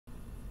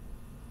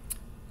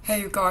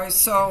Hey, you guys.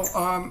 So,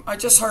 I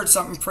just heard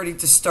something pretty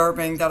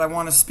disturbing that I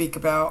want to speak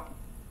about.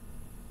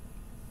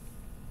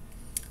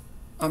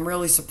 I'm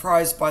really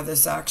surprised by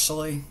this,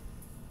 actually.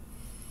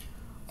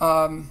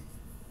 Um,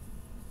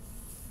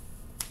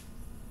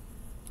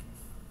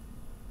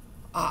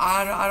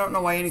 I don't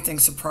know why anything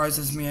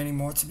surprises me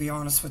anymore, to be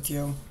honest with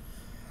you.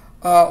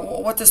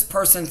 What this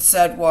person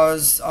said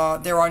was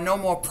there are no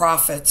more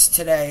prophets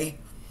today.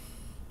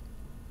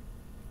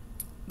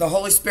 The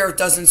Holy Spirit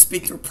doesn't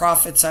speak through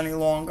prophets any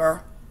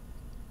longer.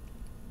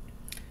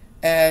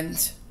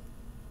 And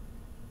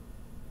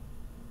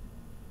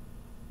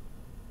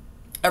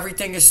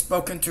everything is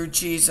spoken through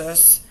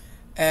Jesus.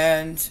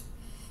 And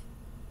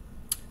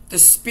the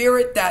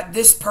spirit that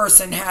this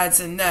person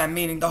has in them,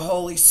 meaning the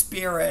Holy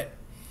Spirit,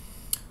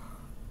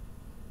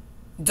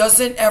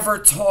 doesn't ever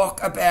talk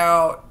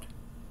about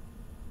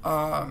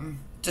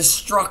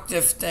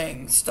destructive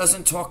things.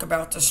 Doesn't talk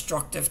about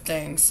destructive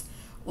things,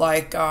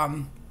 like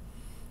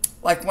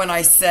when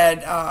I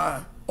said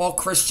all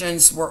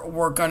Christians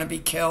were going to be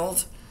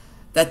killed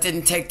that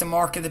didn't take the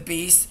mark of the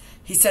beast.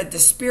 He said the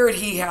spirit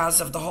he has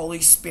of the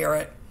Holy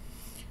Spirit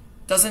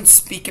doesn't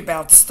speak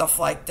about stuff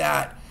like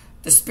that.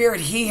 The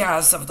spirit he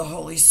has of the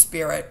Holy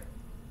Spirit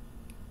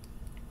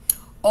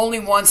only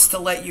wants to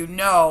let you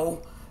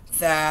know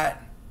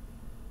that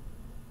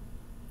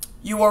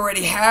you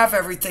already have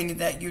everything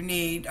that you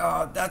need.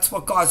 That's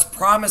what God's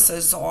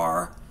promises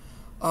are.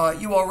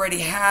 You already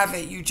have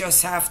it. You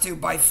just have to,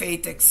 by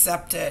faith,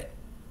 accept it.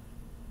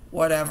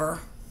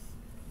 Whatever.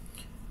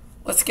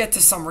 Let's get to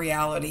some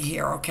reality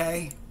here,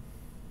 okay?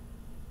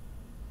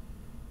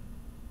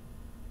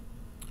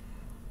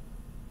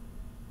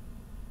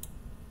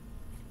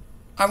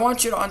 I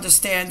want you to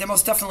understand there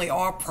most definitely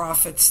are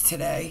prophets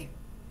today.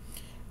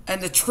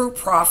 And the true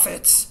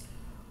prophets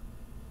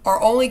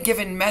are only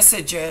given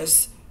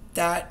messages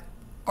that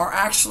are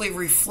actually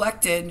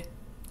reflected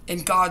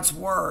in God's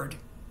word.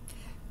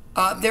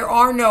 There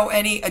are no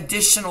any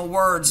additional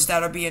words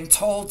that are being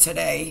told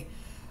today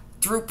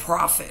through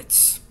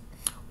prophets.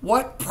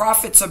 What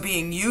prophets are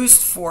being used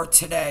for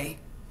today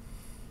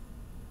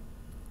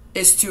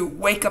is to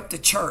wake up the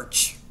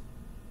church.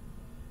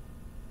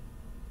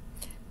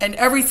 And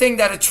everything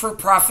that a true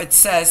prophet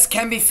says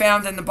can be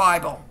found in the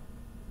Bible.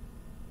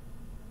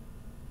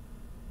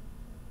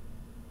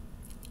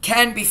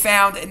 Can be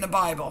found in the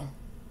Bible.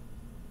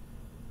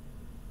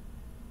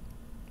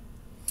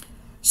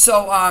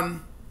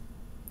 So,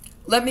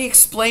 let me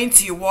explain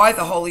to you why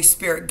the Holy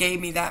Spirit gave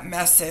me that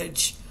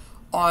message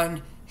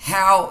on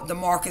how the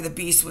mark of the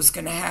beast was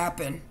going to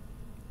happen.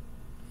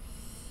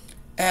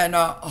 And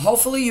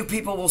hopefully you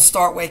people will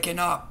start waking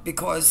up,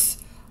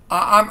 because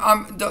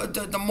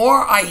the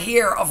more I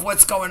hear of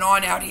what's going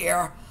on out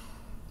here,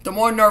 the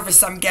more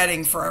nervous I'm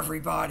getting for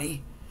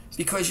everybody,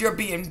 because you're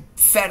being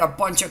fed a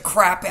bunch of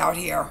crap out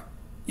here.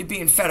 You're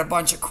being fed a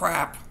bunch of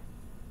crap.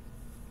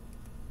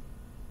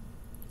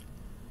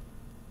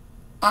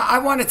 I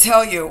want to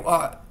tell you,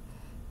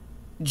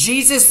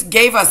 Jesus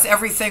gave us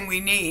everything we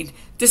need.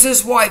 This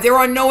is why there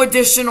are no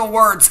additional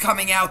words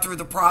coming out through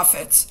the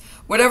prophets.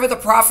 Whatever the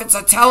prophets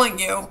are telling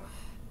you,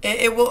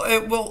 it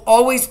will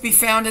always be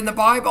found in the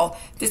Bible.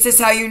 This is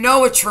how you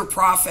know a true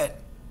prophet.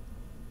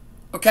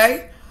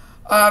 Okay?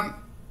 But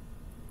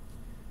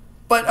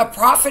a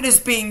prophet is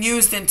being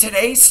used in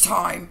today's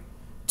time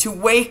to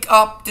wake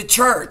up the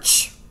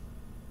church.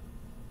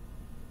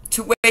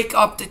 To wake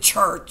up the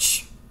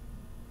church.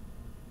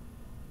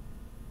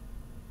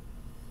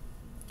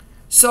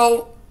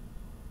 So,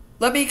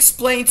 let me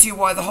explain to you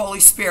why the Holy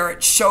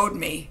Spirit showed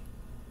me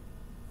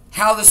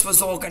how this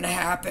was all going to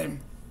happen.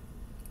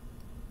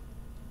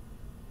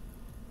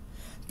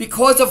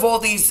 Because of all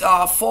these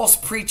false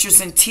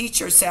preachers and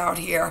teachers out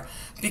here,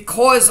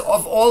 because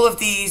of all of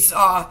these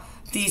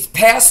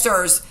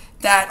pastors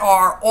that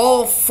are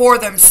all for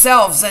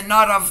themselves and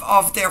not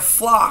of their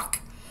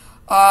flock,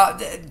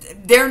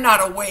 they're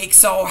not awake.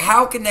 So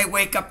how can they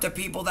wake up the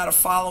people that are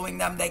following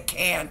them? They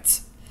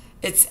can't.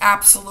 It's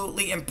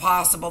absolutely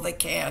impossible. They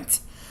can't.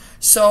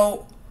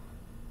 So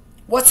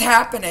what's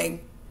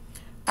happening?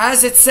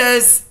 As it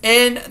says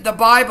in the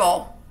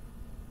Bible,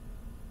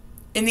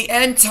 in the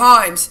end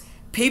times,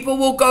 people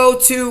will go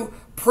to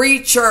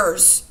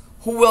preachers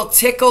who will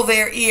tickle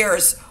their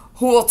ears,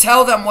 who will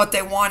tell them what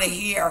they want to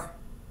hear,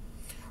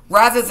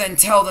 rather than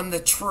tell them the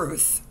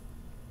truth.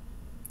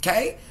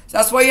 Okay? So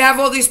that's why you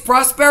have all these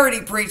prosperity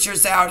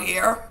preachers out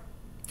here.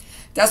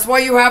 That's why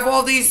you have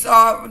all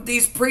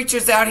these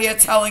preachers out here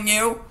telling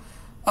you,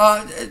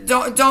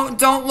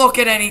 don't look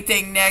at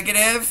anything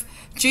negative.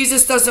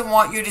 Jesus doesn't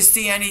want you to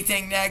see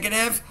anything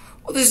negative.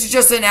 Well, this is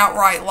just an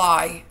outright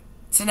lie.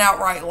 It's an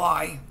outright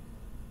lie.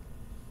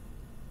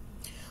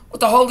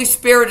 What the Holy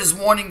Spirit is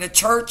warning the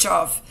church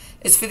of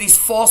is for these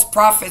false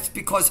prophets,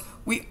 because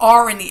we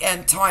are in the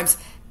end times.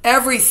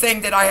 Everything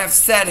that I have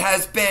said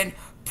has been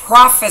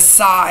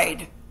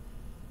prophesied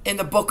in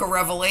the book of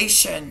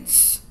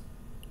Revelations.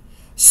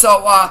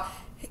 So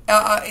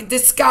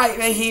this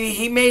guy,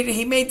 he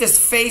made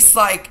this face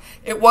like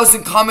it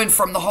wasn't coming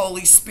from the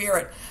Holy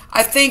Spirit.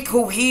 I think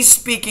who he's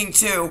speaking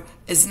to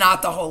is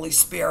not the Holy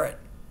Spirit.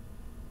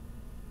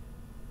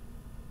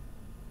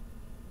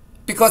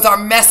 Because our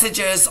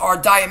messages are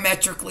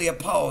diametrically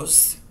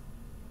opposed.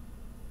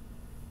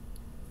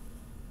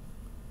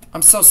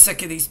 I'm so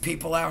sick of these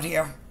people out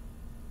here.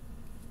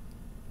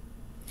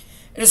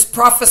 It is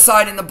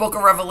prophesied in the book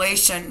of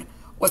Revelation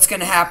what's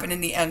going to happen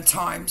in the end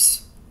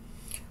times.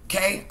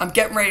 Okay? I'm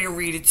getting ready to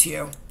read it to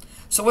you.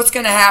 So what's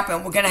going to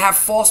happen? We're going to have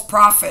false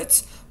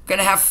prophets. We're going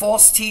to have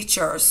false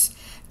teachers.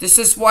 This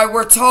is why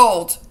we're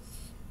told.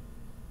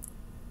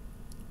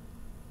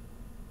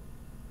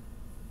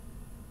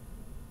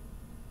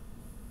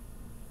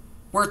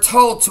 We're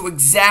told to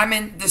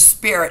examine the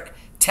Spirit,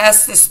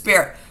 test the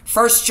Spirit.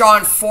 1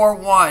 John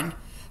 4:1.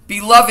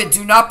 Beloved,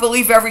 do not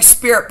believe every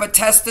spirit, but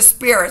test the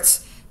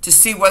spirits to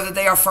see whether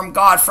they are from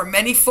God. For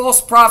many false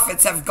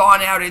prophets have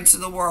gone out into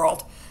the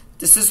world.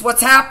 This is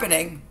what's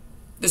happening.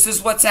 This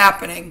is what's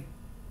happening.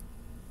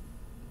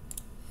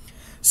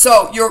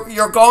 So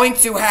you're going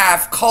to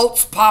have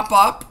cults pop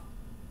up.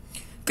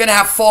 You're going to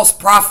have false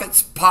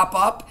prophets pop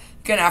up.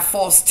 You're going to have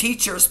false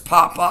teachers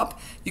pop up.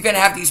 You're going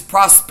to have these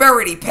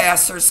prosperity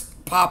pastors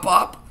pop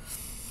up.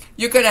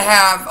 You're going to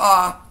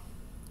have,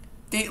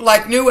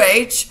 like New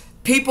Age,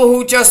 people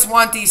who just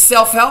want these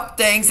self-help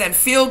things and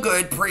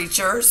feel-good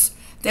preachers.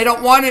 They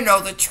don't want to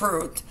know the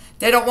truth.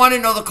 They don't want to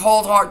know the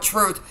cold, hard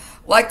truth.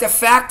 Like the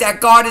fact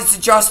that God is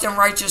the just and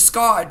righteous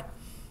God.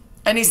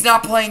 And he's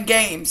not playing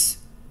games.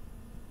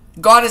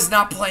 God is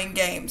not playing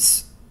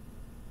games.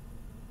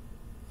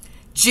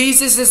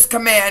 Jesus'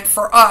 command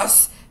for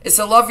us is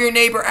to love your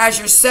neighbor as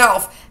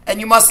yourself, and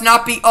you must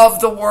not be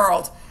of the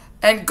world.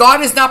 And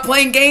God is not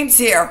playing games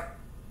here.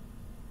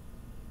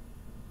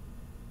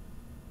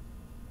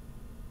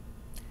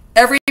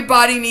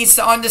 Everybody needs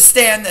to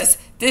understand this.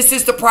 This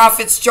is the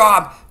prophet's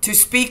job, to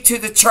speak to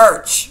the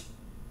church.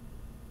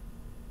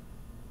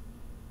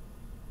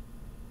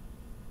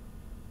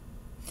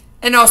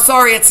 And no,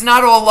 sorry, it's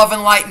not all love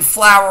and light and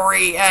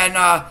flowery,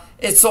 and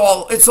it's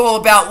all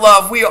about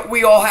love.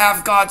 We all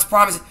have God's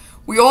promises.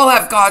 We all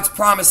have God's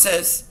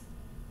promises.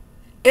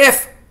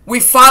 If we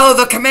follow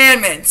the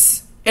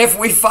commandments. If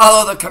we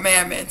follow the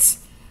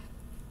commandments.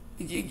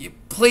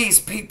 Please,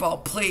 people,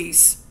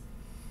 please.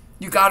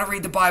 You got to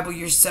read the Bible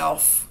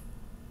yourself.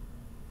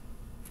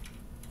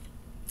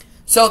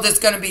 So there's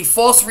going to be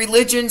false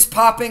religions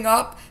popping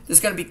up.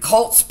 There's going to be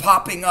cults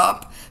popping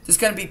up. There's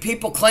going to be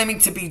people claiming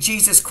to be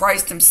Jesus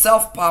Christ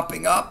himself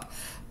popping up.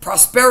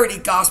 Prosperity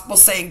gospel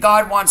saying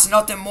God wants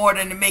nothing more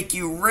than to make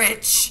you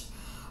rich.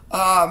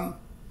 All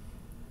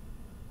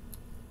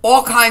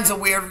kinds of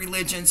weird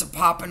religions are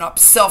popping up.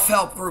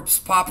 Self-help groups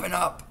popping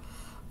up.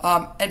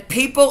 And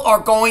people are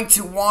going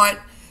to want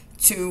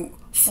to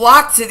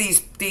flock to these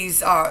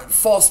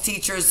false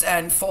teachers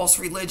and false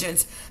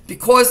religions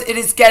because it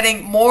is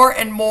getting more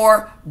and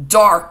more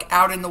dark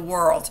out in the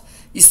world.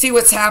 You see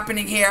what's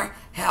happening here?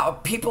 How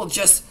people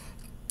just,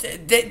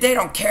 they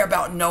don't care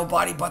about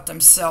nobody but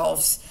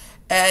themselves.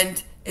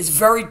 And it's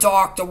very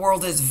dark. The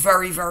world is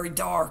very, very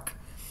dark.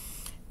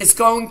 It's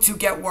going to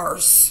get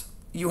worse.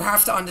 You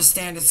have to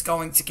understand it's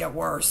going to get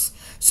worse.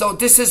 So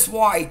this is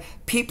why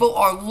people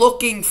are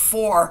looking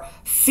for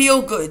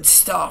feel-good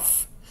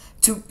stuff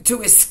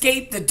to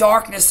escape the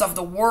darkness of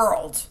the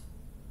world.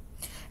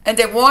 And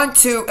they want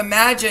to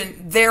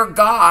imagine their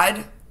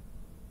God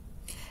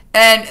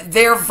and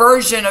their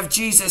version of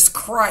Jesus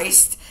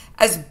Christ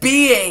as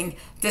being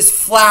this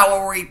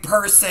flowery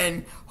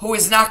person who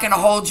is not going to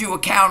hold you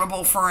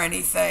accountable for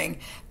anything.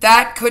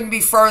 That couldn't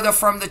be further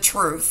from the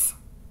truth.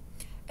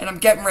 And I'm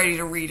getting ready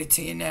to read it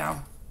to you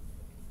now.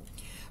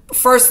 But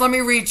first, let me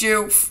read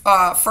you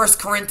 1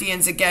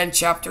 Corinthians again,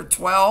 chapter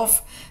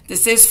 12.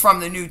 This is from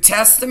the New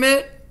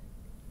Testament.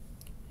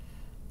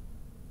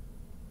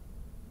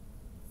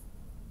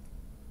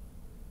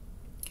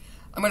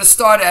 I'm going to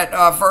start at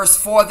verse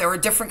 4. There are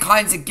different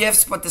kinds of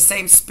gifts, but the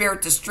same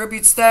Spirit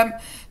distributes them.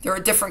 There are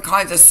different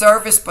kinds of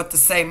service, but the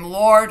same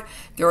Lord.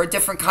 There are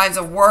different kinds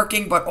of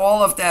working, but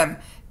all of them,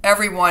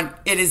 everyone,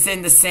 it is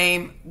in the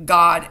same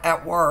God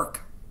at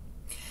work.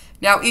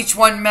 Now, each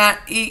one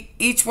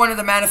of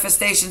the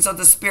manifestations of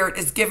the Spirit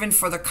is given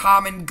for the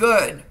common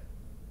good.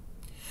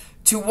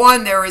 To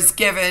one there is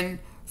given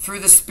through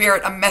the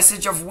Spirit a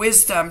message of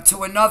wisdom,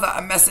 to another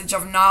a message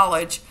of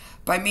knowledge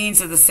by means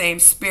of the same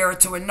Spirit,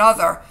 to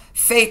another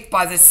faith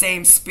by the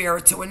same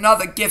Spirit, to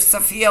another gifts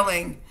of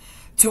healing,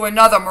 to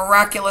another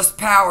miraculous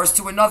powers,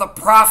 to another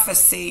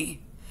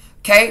prophecy.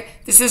 Okay?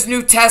 This is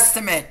New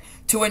Testament.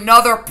 To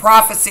another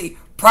prophecy.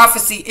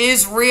 Prophecy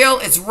is real.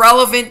 It's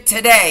relevant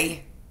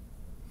today.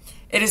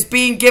 It is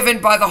being given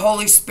by the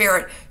Holy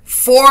Spirit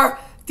for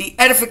the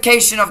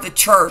edification of the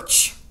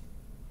church.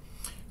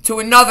 To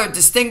another,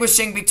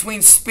 distinguishing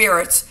between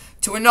spirits.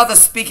 To another,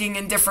 speaking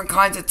in different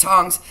kinds of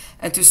tongues.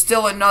 And to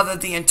still another,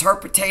 the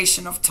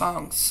interpretation of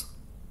tongues.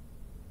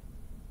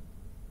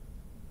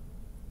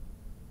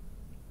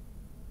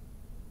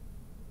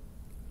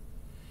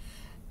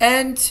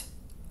 And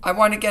I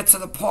want to get to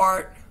the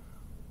part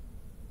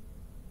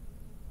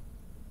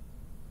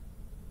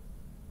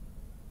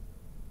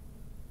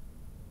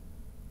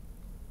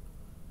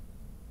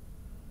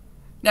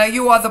Now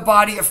you are the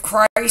body of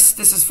Christ.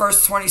 This is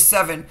verse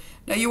 27.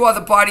 Now you are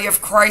the body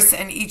of Christ,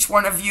 and each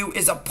one of you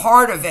is a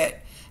part of it.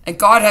 And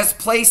God has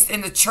placed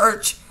in the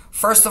church,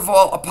 first of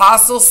all,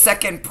 apostles,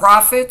 second,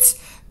 prophets,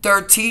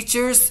 third,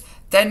 teachers,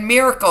 then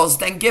miracles,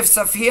 then gifts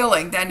of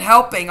healing, then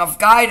helping, of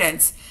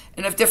guidance,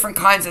 and of different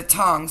kinds of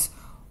tongues.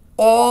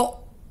 Are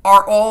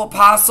all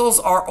apostles?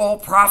 Are all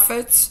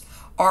prophets?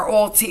 Are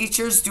all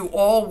teachers? Do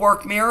all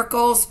work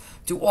miracles?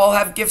 Do all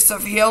have gifts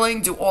of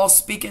healing? Do all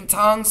speak in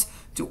tongues?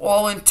 Do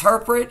all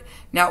interpret?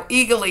 Now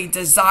eagerly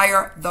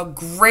desire the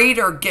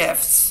greater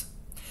gifts.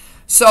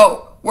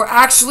 So we're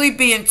actually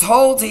being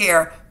told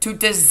here to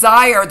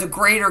desire the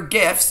greater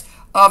gifts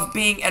of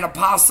being an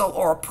apostle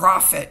or a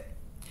prophet.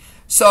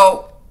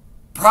 So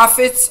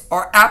prophets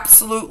are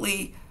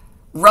absolutely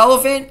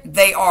relevant.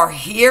 They are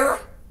here.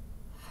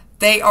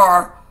 They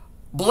are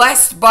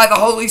blessed by the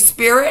Holy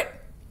Spirit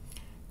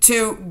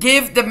to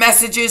give the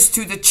messages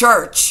to the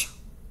church.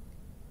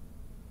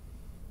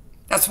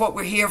 That's what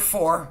we're here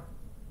for.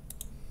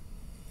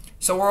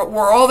 So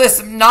where all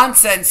this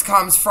nonsense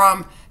comes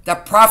from,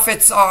 that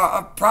prophets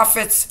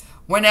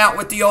went out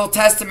with the Old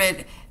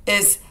Testament,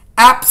 is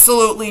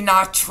absolutely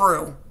not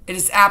true. It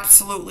is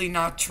absolutely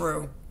not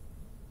true.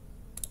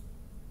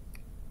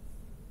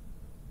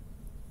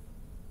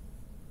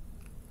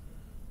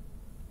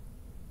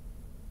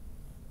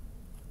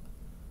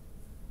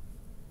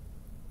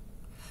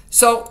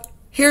 So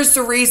here's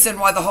the reason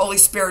why the Holy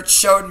Spirit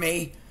showed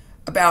me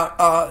about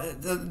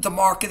the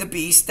mark of the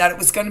beast, that it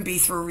was going to be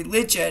through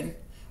religion,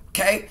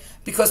 okay?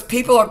 Because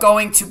people are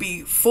going to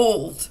be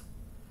fooled.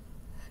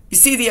 You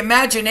see, the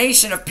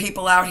imagination of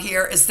people out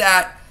here is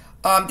that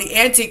the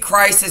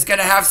Antichrist is going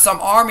to have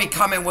some army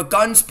come in with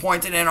guns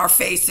pointed in our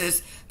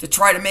faces to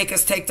try to make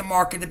us take the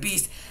mark of the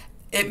beast.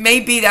 It may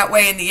be that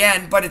way in the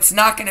end, but it's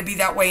not going to be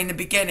that way in the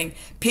beginning.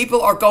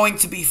 People are going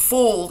to be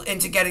fooled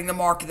into getting the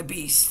mark of the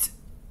beast.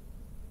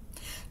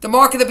 The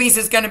mark of the beast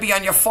is going to be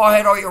on your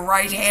forehead or your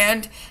right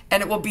hand,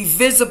 and it will be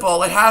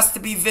visible. It has to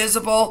be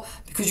visible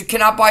because you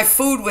cannot buy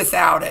food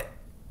without it.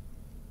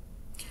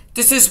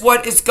 This is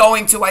what is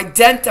going to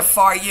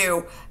identify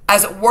you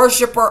as a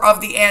worshiper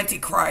of the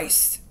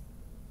Antichrist.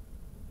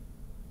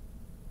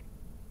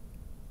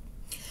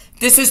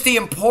 This is the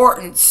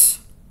importance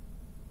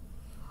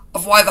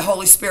of why the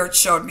Holy Spirit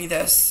showed me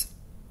this.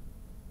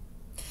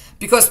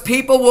 Because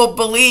people will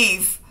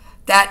believe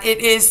that it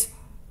is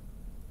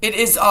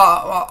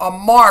a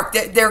mark,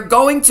 that they're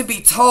going to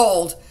be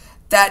told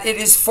that it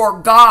is for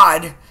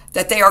God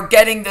that they are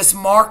getting this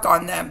mark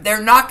on them.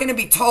 They're not going to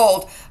be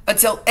told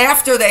until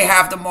after they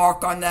have the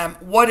mark on them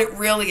what it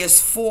really is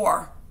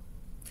for.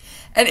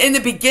 And in the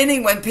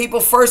beginning, when people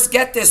first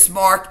get this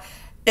mark,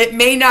 it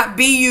may not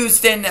be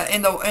used in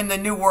the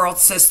New World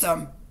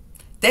system.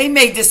 They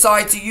may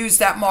decide to use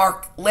that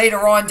mark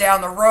later on down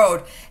the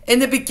road. In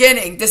the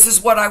beginning, this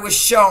is what I was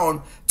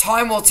shown.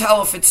 Time will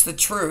tell if it's the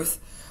truth.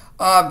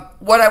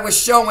 What I was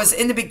shown was,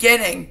 in the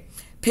beginning,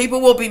 people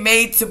will be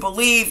made to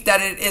believe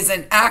that it is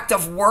an act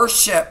of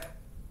worship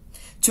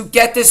to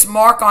get this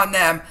mark on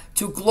them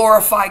to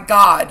glorify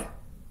God.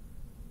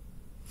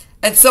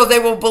 And so they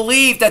will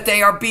believe that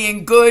they are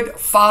being good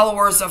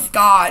followers of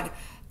God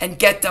and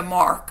get the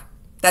mark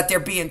that they're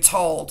being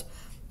told,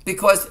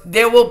 because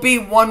there will be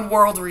one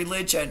world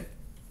religion.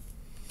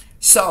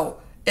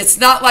 So it's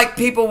not like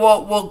people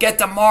will get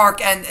the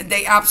mark and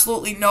they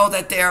absolutely know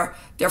that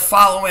they're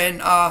following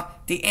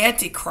the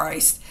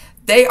Antichrist.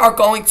 They are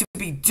going to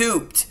be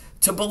duped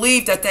to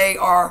believe that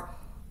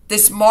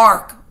this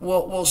mark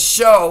will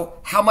show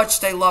how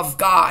much they love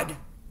God.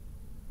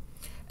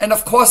 And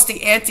of course,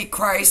 the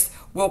Antichrist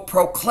will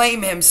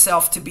proclaim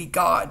himself to be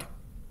God.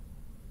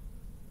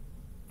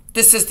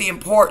 This is the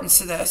importance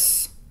of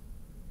this.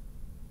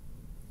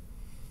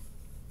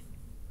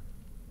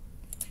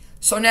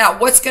 So now,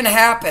 what's going to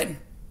happen?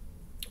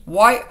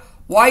 Why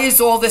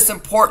is all this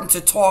important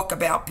to talk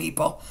about,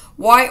 people?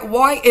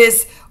 Why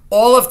is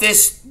all of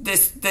this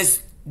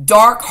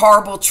dark,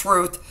 horrible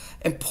truth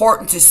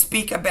important to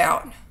speak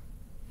about?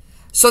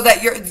 So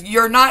that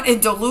you're not in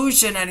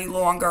delusion any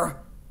longer,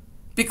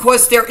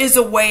 because there is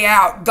a way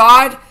out.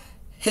 God,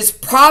 his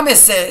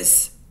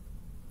promises,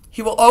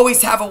 he will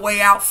always have a way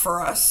out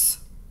for us.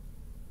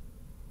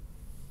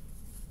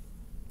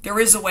 There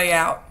is a way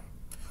out,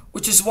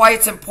 which is why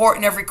it's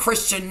important every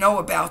Christian know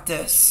about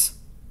this.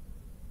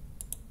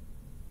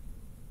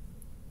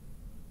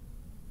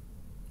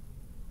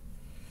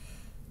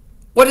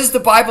 What does the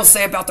Bible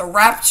say about the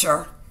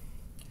rapture?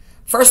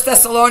 1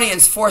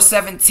 Thessalonians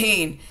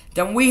 4:17,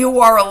 then we who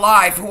are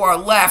alive, who are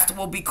left,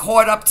 will be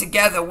caught up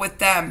together with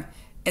them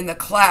in the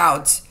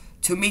clouds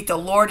to meet the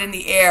Lord in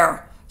the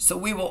air, so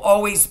we will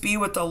always be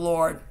with the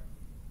Lord.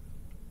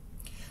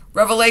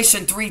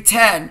 Revelation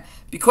 3:10,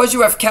 because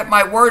you have kept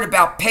my word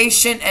about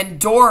patient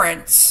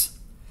endurance,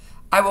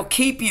 I will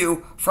keep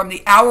you from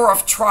the hour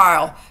of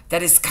trial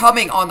that is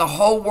coming on the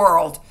whole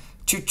world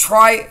to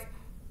try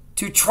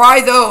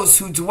those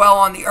who dwell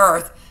on the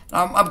earth.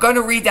 I'm going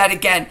to read that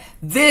again.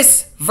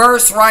 This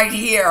verse right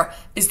here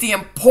is the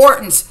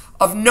importance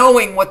of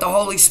knowing what the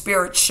Holy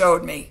Spirit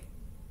showed me.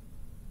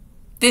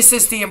 This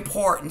is the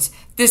importance.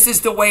 This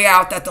is the way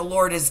out that the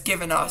Lord has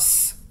given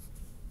us.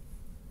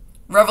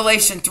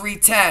 Revelation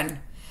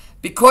 3:10.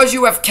 Because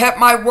you have kept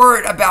my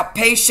word about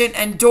patient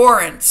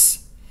endurance,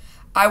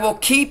 I will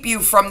keep you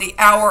from the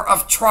hour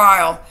of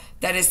trial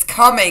that is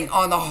coming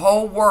on the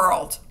whole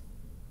world,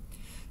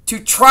 to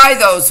try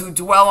those who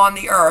dwell on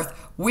the earth.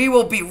 We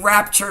will be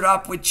raptured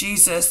up with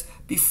Jesus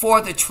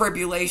before the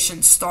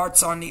tribulation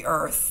starts on the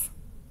earth.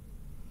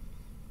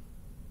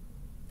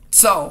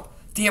 So,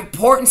 the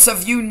importance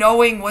of you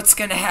knowing what's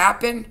going to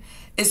happen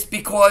is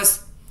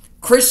because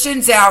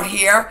Christians out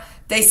here,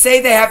 they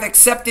say they have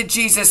accepted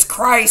Jesus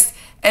Christ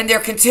and they're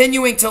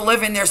continuing to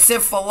live in their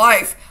sinful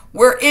life.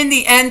 We're in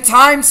the end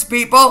times,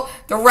 people.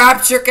 The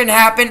rapture can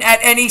happen at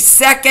any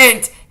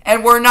second,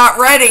 and we're not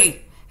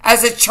ready.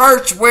 As a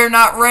church, we're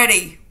not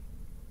ready.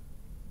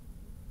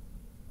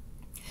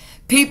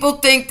 People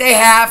think they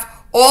have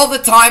all the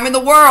time in the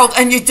world,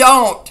 and you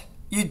don't.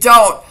 You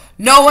don't.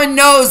 No one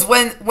knows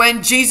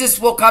when Jesus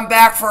will come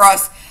back for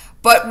us.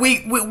 But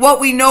what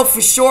we know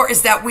for sure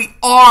is that we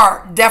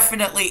are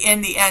definitely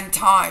in the end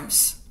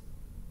times.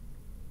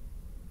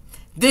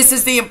 This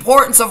is the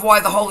importance of why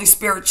the Holy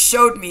Spirit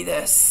showed me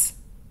this.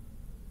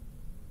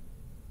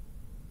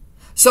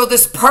 So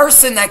this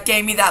person that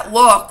gave me that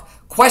look,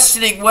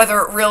 questioning whether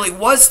it really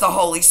was the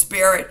Holy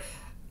Spirit,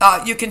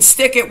 you can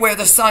stick it where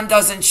the sun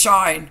doesn't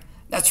shine.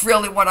 That's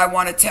really what I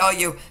want to tell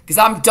you, because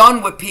I'm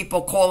done with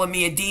people calling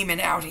me a demon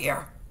out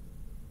here.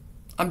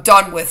 I'm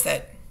done with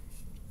it.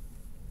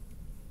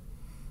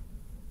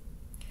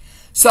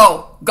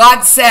 So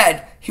God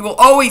said he will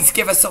always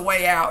give us a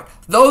way out.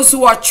 Those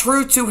who are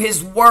true to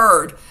his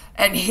word,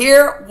 and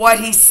hear what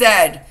he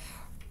said,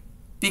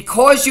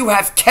 because you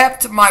have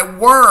kept my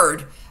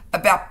word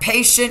about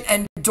patient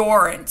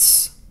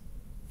endurance.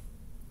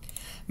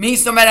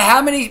 Means no matter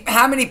how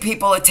many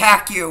people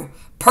attack you,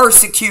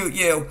 persecute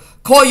you,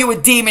 call you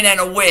a demon and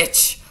a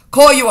witch,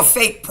 call you a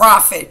fake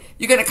prophet,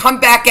 you're going to come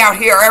back out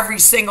here every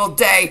single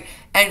day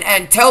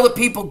and tell the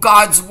people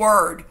God's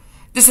word.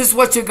 This is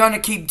what you're going to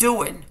keep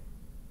doing.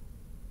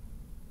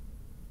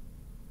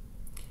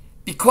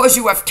 Because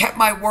you have kept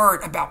my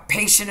word about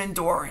patient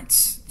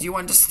endurance. Do you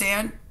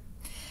understand?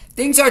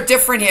 Things are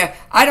different here.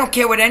 I don't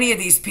care what any of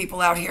these people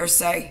out here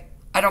say.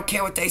 I don't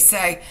care what they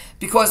say.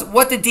 Because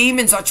what the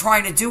demons are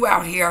trying to do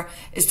out here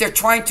is they're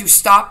trying to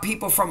stop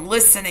people from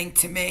listening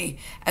to me.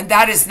 And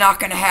that is not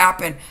going to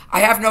happen.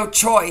 I have no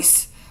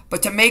choice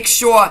but to make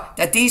sure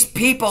that these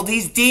people,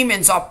 these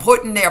demons, are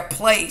put in their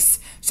place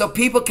so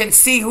people can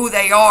see who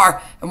they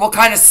are and what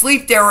kind of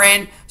sleep they're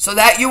in, so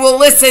that you will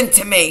listen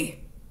to me.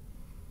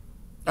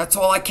 That's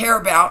all I care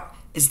about,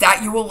 is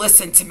that you will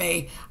listen to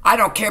me. I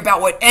don't care about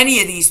what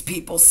any of these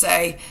people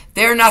say.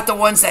 They're not the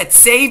ones that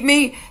saved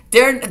me.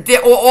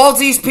 All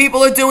these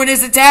people are doing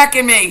is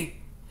attacking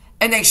me.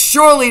 And they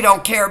surely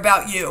don't care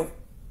about you.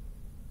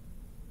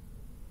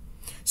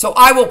 So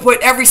I will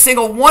put every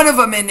single one of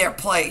them in their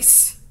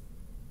place.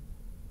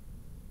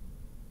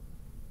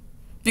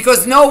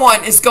 Because no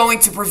one is going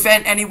to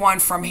prevent anyone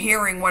from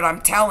hearing what I'm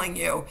telling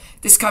you.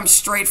 This comes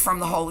straight from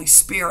the Holy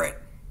Spirit.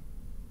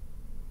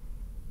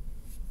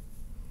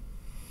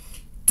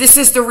 This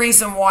is the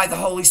reason why the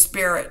Holy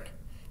Spirit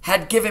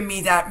had given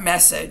me that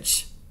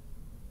message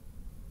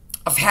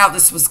of how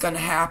this was going to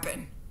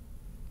happen.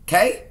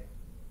 Okay?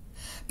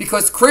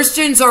 Because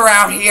Christians are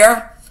out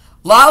here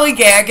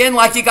lollygagging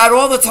like you got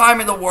all the time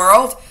in the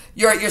world.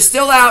 You're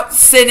still out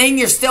sinning.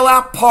 You're still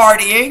out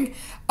partying.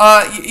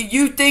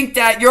 You think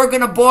that you're going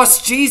to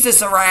boss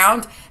Jesus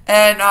around,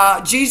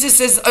 and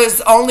Jesus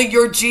is only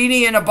your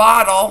genie in a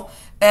bottle.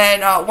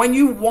 And when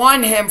you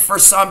want him for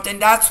something,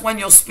 that's when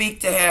you'll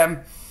speak to him.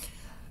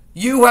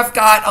 You have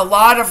got a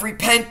lot of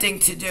repenting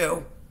to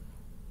do.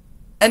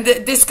 And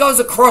this goes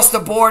across the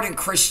board in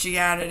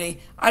Christianity.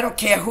 I don't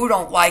care who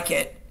don't like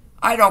it.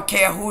 I don't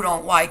care who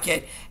don't like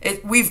it.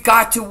 We've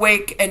got to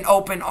wake and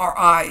open our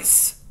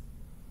eyes.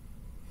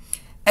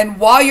 And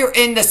while you're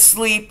in the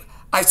sleep,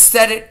 I've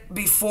said it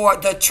before,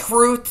 the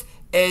truth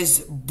is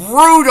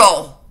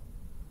brutal.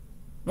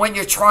 When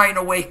you're trying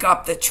to wake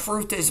up, the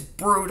truth is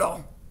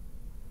brutal.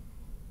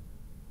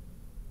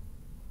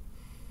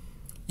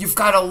 You've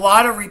got a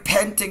lot of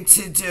repenting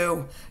to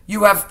do.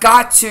 You have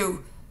got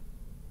to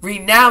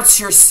renounce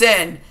your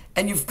sin,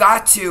 and you've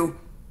got to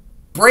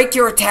break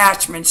your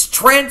attachments,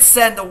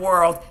 transcend the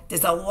world.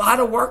 There's a lot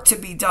of work to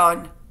be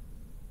done.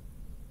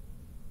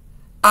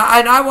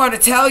 And I want to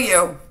tell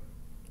you,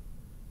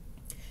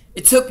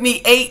 it took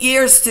me 8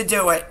 years to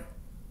do it.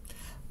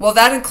 Well,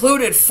 that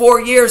included 4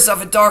 years of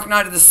a dark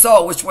night of the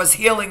soul, which was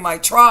healing my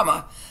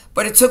trauma.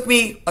 But it took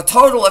me a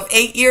total of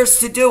 8 years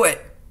to do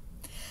it.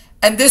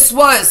 And this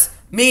was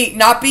me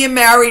not being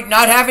married,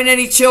 not having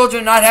any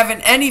children, not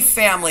having any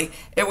family.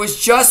 It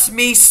was just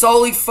me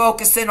solely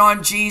focusing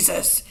on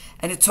Jesus.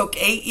 And it took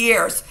 8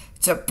 years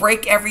to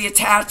break every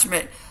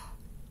attachment,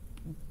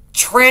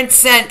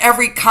 transcend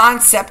every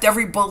concept,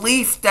 every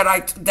belief that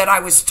I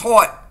was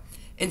taught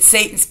in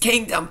Satan's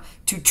kingdom,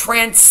 to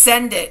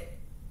transcend it.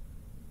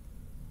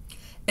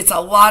 It's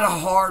a lot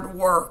of hard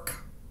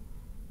work.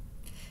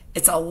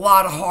 It's a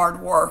lot of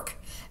hard work.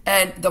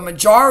 And the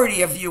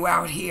majority of you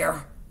out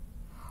here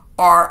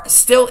are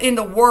still in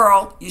the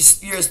world.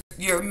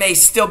 You may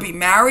still be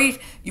married.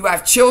 You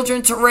have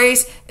children to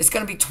raise. It's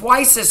going to be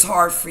twice as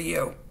hard for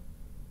you.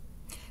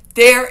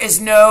 There is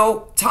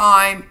no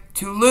time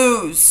to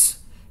lose.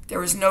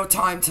 There is no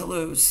time to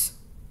lose.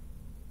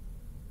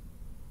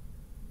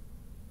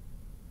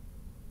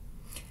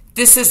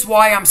 This is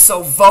why I'm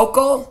so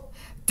vocal.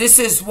 This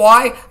is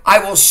why I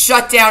will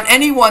shut down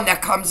anyone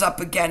that comes up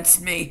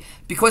against me,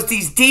 because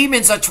these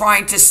demons are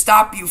trying to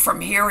stop you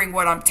from hearing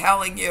what I'm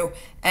telling you,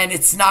 and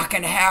it's not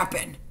going to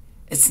happen.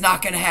 It's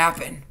not going to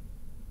happen.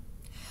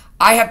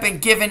 I have been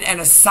given an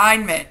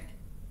assignment,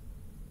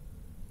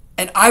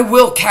 and I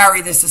will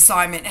carry this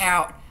assignment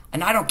out,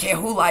 and I don't care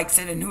who likes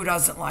it and who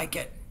doesn't like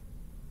it.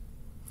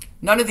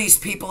 None of these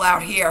people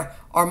out here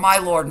are my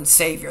Lord and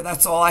Savior.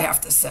 That's all I have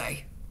to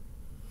say.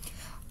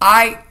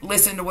 I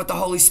listen to what the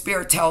Holy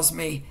Spirit tells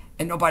me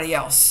and nobody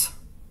else.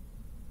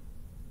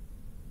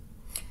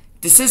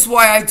 This is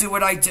why I do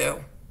what I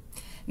do.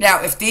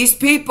 Now, if these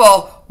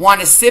people want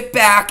to sit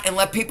back and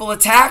let people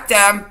attack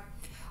them,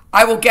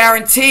 I will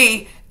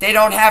guarantee they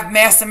don't have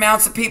mass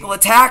amounts of people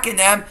attacking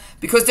them,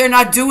 because they're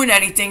not doing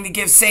anything to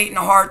give Satan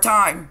a hard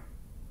time.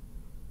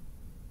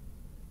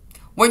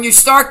 When you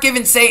start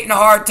giving Satan a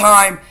hard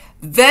time,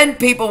 then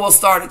people will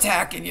start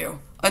attacking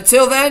you.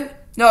 Until then,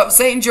 no,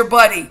 Satan's your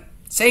buddy.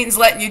 Satan's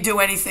letting you do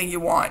anything you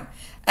want.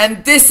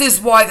 And this is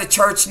why the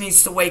church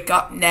needs to wake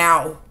up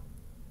now.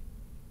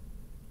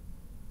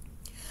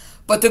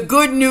 But the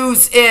good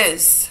news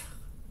is,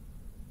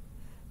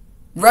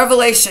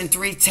 Revelation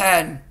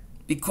 3:10,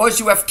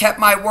 because you have kept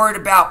my word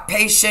about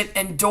patient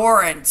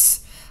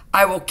endurance,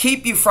 I will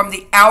keep you from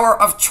the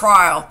hour of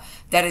trial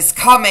that is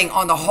coming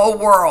on the whole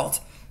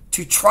world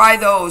to try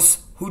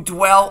those who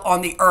dwell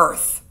on the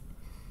earth.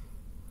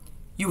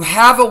 You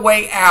have a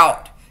way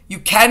out. You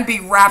can be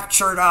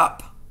raptured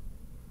up.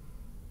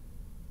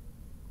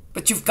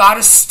 But you've got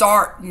to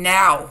start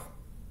now.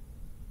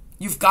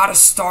 You've got to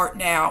start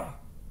now.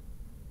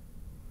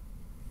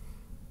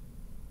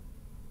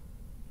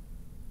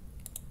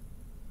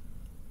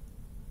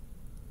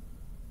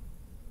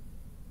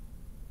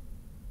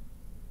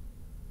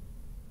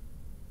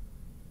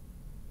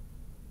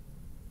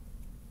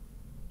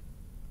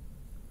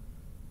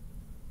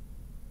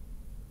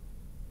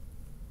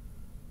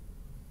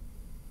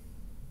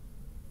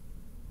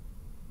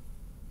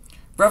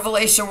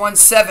 Revelation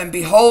 1:7,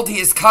 behold, he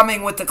is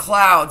coming with the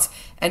clouds,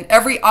 and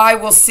every eye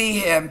will see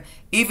him,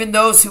 even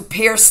those who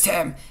pierced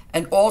him,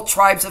 and all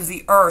tribes of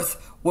the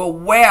earth will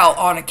wail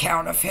on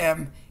account of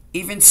him.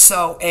 Even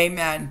so,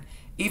 amen.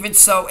 Even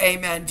so,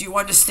 amen. Do you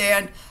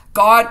understand?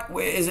 God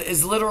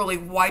is literally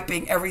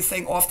wiping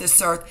everything off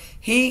this earth.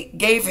 He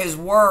gave his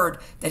word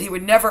that he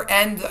would never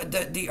end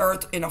the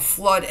earth in a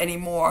flood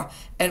anymore.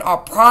 And our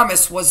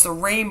promise was the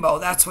rainbow.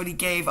 That's what he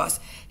gave us.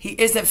 He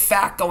is in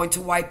fact going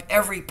to wipe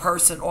every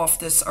person off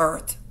this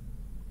earth.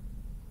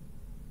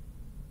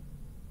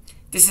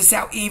 This is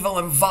how evil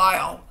and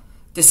vile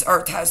this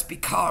earth has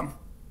become.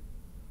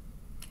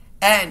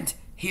 And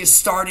he is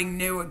starting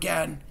new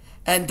again.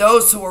 And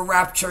those who are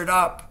raptured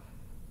up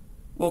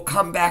will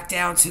come back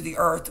down to the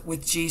earth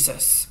with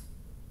Jesus.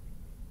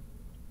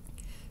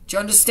 Do you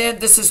understand?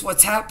 This is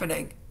what's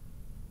happening.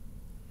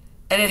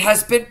 And it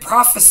has been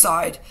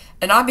prophesied.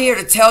 And I'm here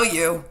to tell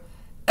you,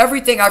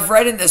 everything I've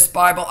read in this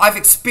Bible, I've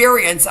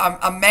experienced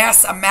a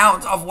mass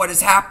amount of what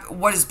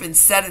has been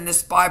said in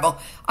this Bible.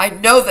 I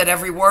know that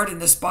every word in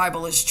this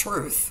Bible is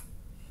truth.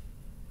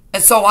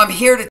 And so I'm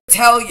here to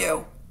tell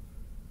you,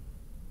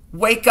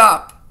 wake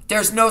up.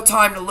 There's no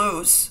time to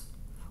lose.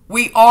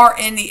 We are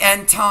in the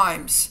end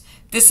times.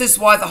 This is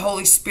why the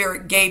Holy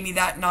Spirit gave me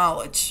that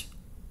knowledge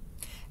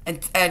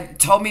and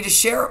told me to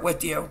share it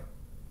with you.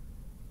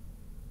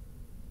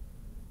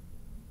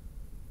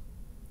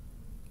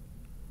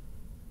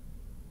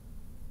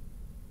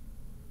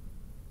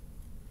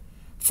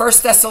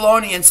 First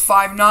Thessalonians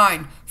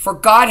 5:9, for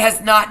God has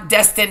not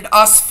destined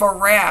us for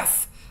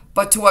wrath,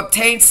 but to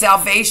obtain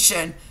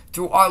salvation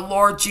through our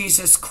Lord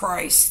Jesus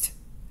Christ.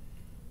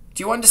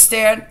 Do you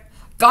understand?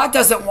 God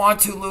doesn't want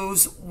to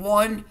lose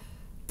one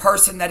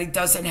person that he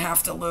doesn't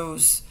have to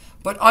lose.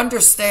 But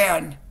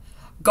understand,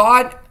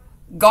 God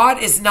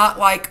is not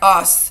like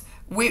us.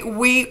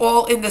 We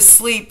all in the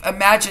sleep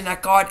imagine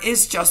that God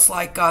is just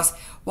like us.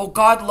 Well,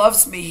 God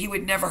loves me. He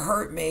would never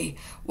hurt me.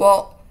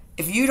 Well,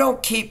 if you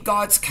don't keep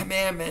God's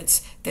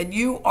commandments, then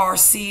you are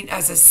seen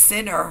as a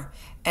sinner,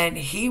 and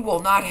he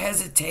will not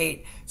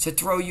hesitate to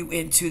throw you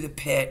into the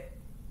pit.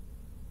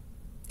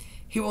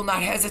 He will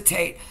not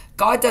hesitate.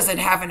 God doesn't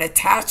have an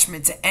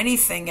attachment to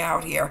anything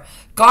out here.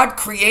 God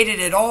created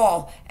it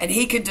all, and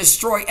he can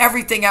destroy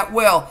everything at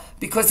will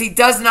because he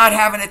does not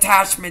have an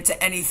attachment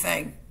to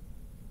anything.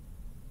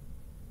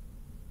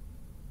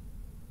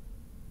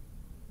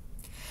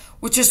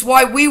 Which is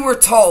why we were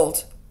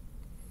told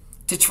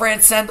to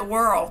transcend the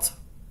world.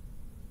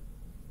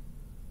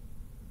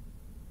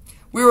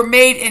 We were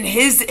made in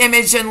his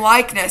image and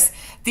likeness.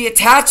 The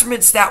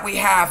attachments that we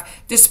have,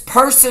 this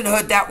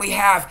personhood that we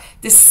have,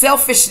 this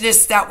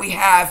selfishness that we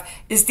have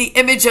is the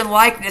image and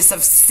likeness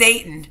of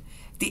Satan,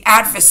 the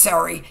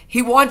adversary.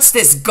 He wants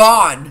this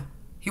gone.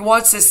 He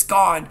wants this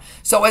gone.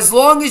 So as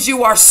long as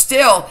you are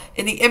still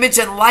in the image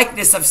and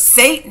likeness of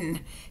Satan,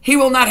 he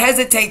will not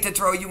hesitate to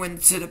throw you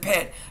into the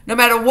pit, no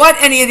matter what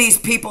any of these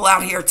people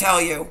out here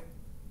tell you.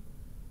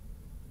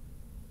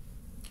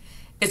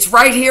 It's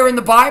right here in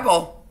the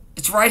Bible.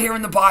 It's right here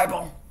in the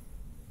Bible.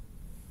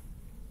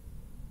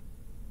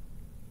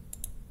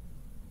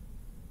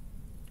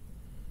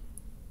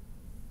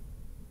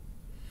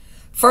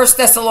 First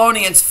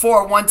Thessalonians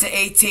 4,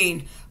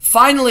 1-18.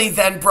 Finally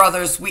then,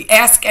 brothers, we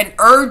ask and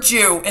urge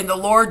you in the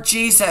Lord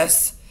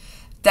Jesus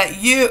that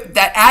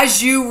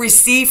as you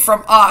receive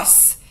from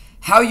us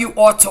how you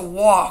ought to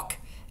walk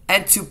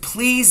and to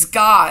please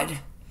God,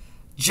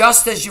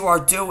 just as you are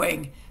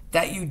doing,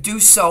 that you do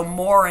so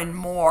more and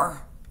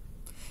more.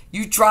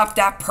 You drop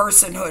that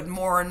personhood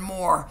more and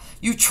more.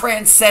 You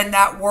transcend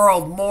that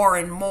world more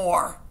and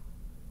more.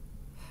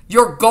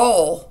 Your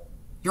goal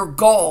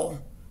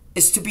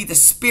is to be the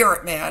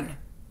spirit man.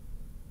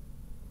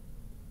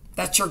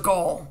 That's your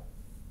goal.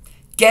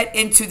 Get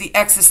into the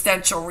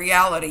existential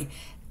reality.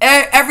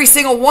 Every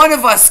single one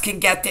of us can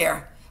get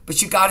there,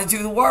 but you got to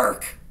do the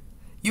work.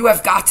 You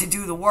have got to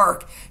do the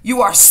work.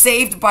 You are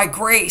saved by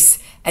grace,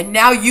 and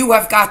now you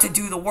have got to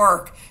do the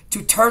work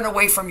to turn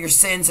away from your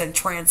sins and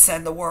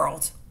transcend the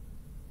world.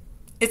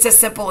 It's as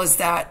simple as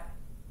that.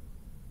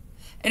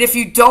 And if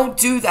you don't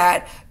do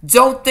that,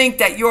 don't think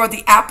that you're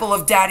the apple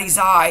of daddy's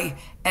eye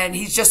and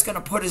he's just going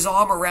to put his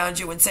arm around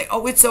you and say,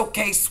 oh, it's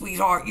okay,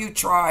 sweetheart, you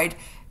tried.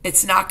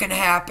 It's not going to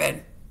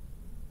happen.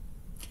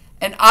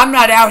 And I'm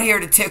not out here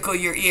to tickle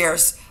your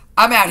ears.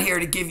 I'm out here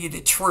to give you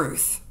the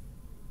truth.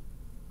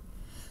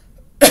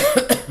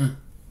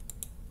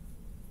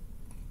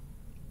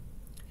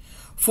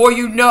 For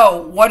you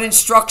know what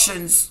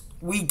instructions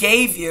we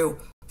gave you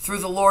through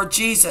the Lord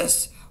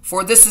Jesus.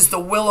 For this is the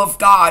will of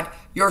God,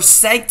 your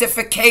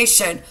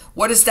sanctification.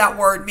 What does that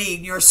word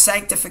mean? Your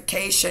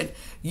sanctification.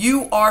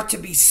 You are to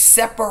be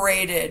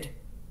separated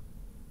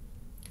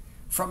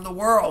from the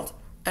world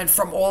and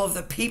from all of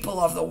the people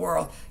of the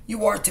world.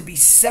 You are to be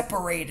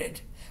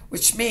separated,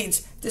 which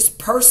means this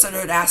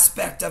personhood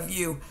aspect of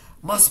you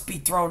must be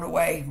thrown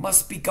away,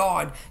 must be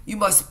gone. You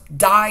must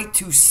die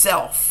to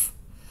self,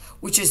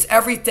 which is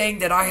everything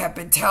that I have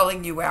been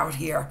telling you out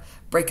here.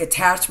 Break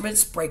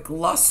attachments, break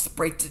lusts,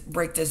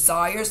 break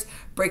desires,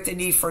 break the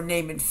need for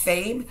name and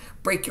fame,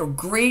 break your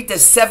greed. The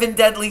 7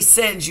 deadly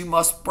sins, you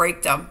must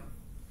break them.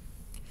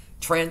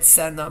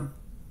 Transcend them.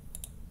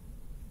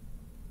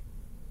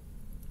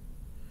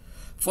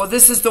 For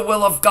this is the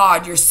will of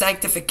God, your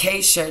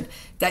sanctification,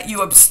 that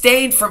you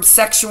abstain from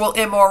sexual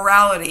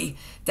immorality,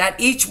 that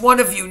each one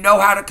of you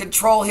know how to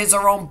control his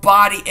or own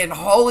body in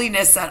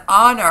holiness and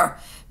honor,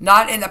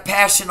 not in the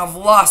passion of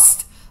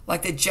lust,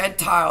 like the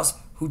Gentiles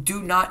who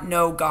do not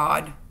know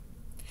God.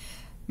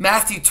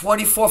 Matthew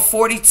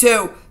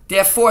 24:42,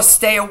 therefore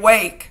stay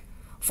awake,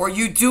 for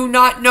you do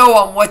not know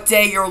on what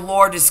day your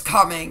Lord is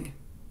coming.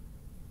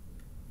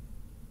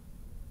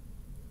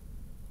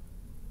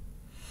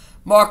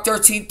 Mark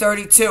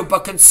 13:32,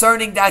 but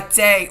concerning that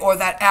day or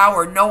that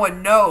hour no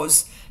one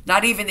knows,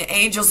 not even the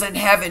angels in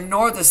heaven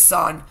nor the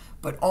Son,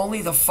 but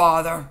only the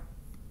Father.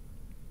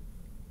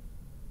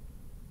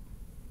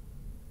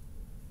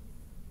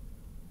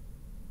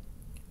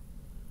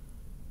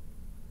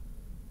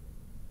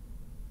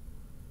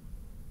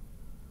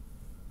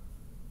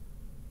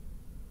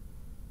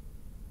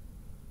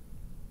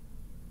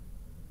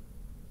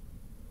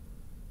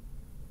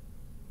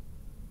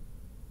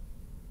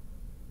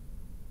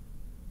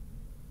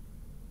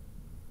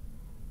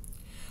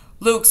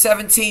 Luke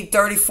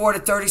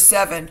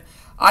 17:34-37.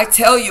 I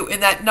tell you,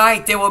 in that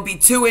night there will be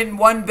 2 in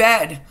one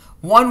bed.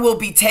 One will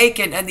be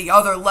taken and the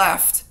other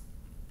left.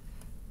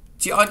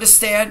 Do you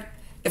understand?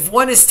 If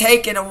one is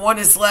taken and one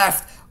is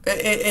left,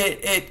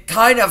 it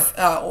kind of,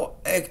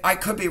 I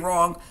could be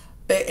wrong,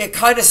 it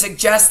kind of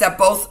suggests that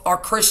both are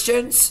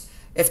Christians.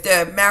 If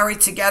they're married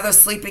together,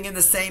 sleeping in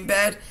the same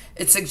bed,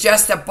 it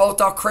suggests that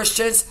both are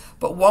Christians,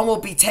 but one will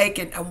be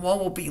taken and one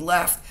will be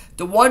left.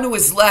 The one who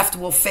is left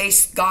will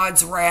face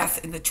God's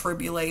wrath in the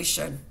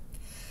tribulation.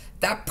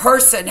 That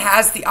person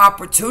has the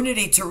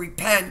opportunity to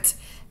repent,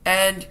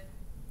 and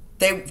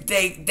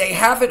they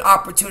have an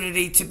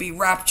opportunity to be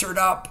raptured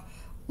up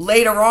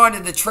later on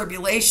in the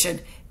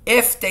tribulation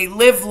if they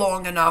live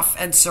long enough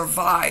and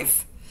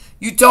survive.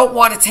 You don't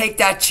want to take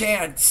that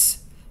chance.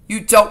 You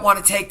don't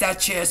want to take that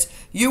chance.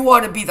 You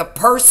want to be the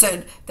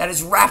person that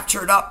is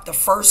raptured up the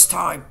first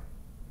time.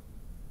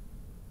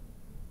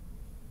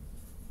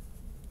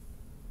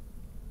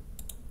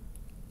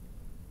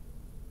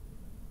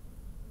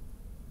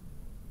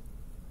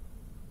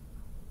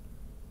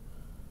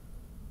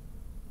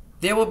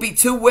 There will be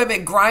 2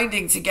 women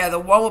grinding together.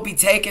 One will be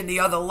taken, the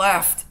other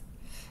left.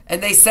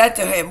 And they said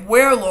to him,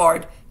 where,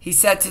 Lord? He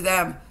said to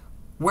them,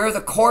 where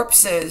the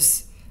corpse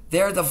is,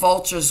 there the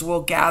vultures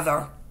will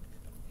gather.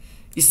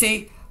 You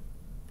see,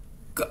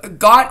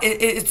 God,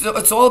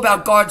 it's all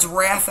about God's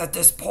wrath at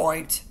this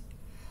point.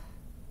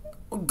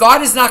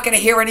 God is not going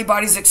to hear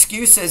anybody's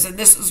excuses, and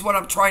this is what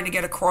I'm trying to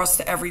get across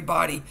to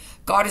everybody.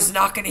 God is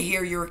not going to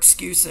hear your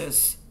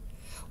excuses.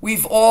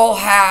 We've all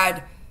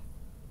had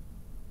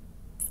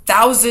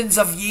thousands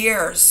of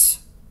years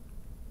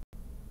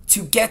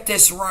to get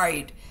this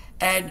right,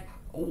 and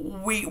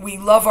we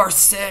love our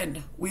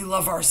sin. We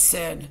love our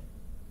sin.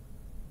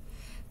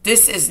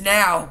 This is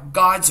now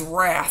God's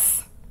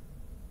wrath.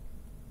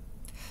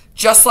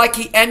 Just like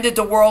he ended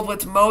the world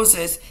with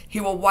Moses, he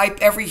will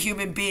wipe every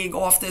human being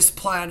off this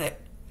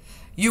planet.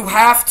 You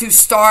have to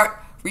start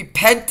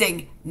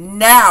repenting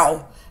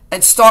now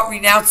and start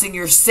renouncing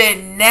your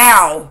sin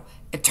now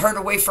and turn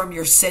away from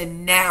your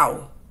sin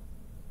now.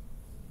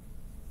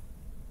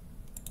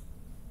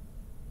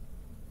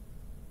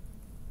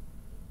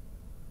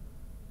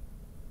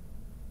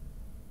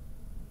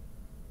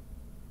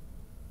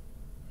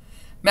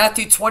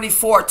 Matthew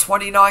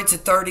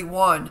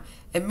 24:29-31.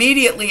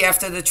 Immediately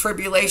after the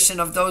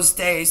tribulation of those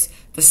days,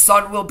 the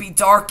sun will be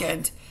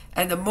darkened,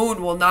 and the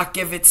moon will not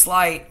give its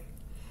light,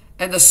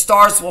 and the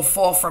stars will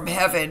fall from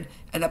heaven,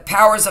 and the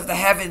powers of the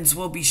heavens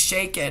will be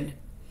shaken.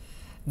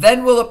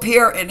 Then will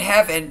appear in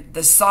heaven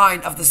the sign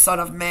of the Son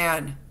of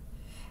Man,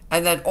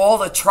 and then all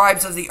the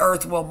tribes of the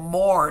earth will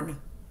mourn,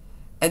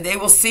 and they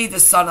will see the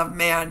Son of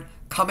Man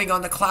coming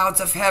on the clouds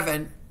of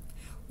heaven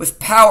with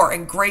power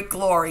and great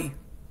glory.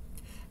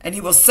 And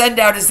he will send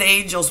out his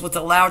angels with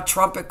a loud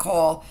trumpet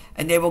call,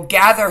 and they will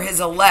gather his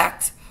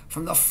elect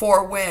from the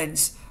four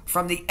winds,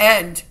 from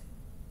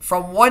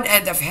one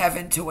end of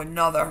heaven to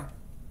another.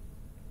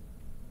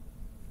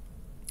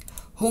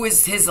 Who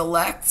is his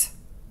elect?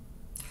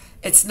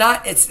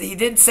 He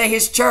didn't say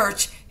his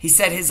church, he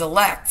said his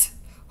elect.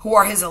 Who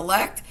are his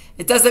elect?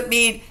 It doesn't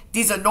mean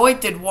these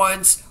anointed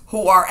ones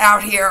who are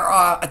out here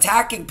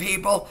attacking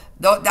people.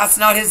 No, that's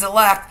not his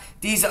elect.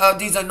 These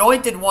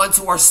anointed ones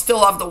who are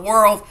still of the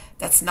world,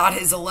 that's not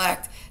his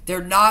elect.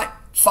 They're not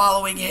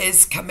following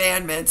his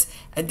commandments.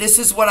 And this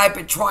is what I've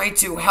been trying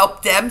to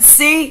help them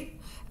see.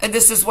 And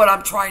this is what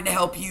I'm trying to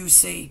help you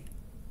see.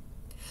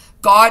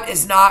 God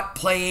is not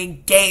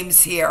playing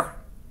games here.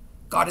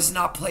 God is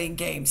not playing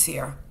games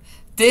here.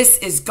 This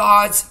is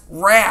God's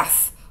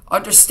wrath.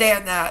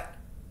 Understand that.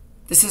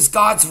 This is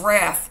God's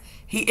wrath.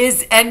 He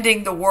is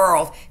ending the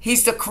world.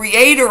 He's the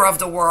creator of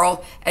the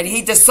world, and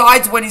he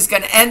decides when he's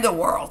going to end the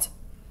world.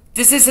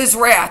 This is his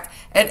wrath.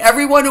 And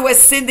everyone who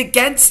has sinned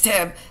against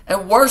him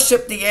and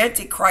worshiped the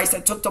Antichrist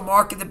and took the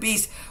mark of the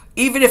beast,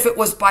 even if it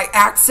was by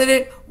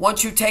accident,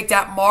 once you take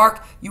that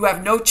mark, you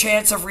have no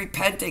chance of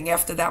repenting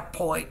after that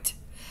point.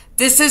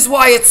 This is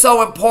why it's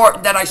so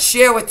important that I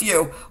share with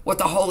you what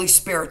the Holy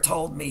Spirit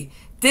told me.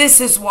 This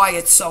is why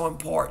it's so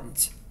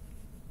important.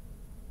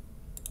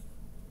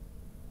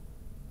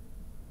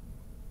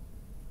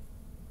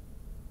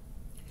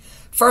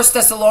 First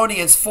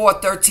Thessalonians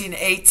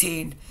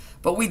 4:13-18.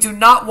 But we do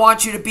not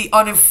want you to be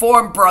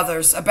uninformed,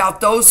 brothers,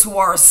 about those who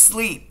are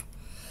asleep,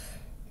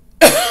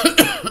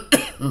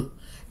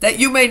 that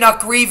you may not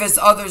grieve as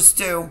others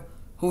do,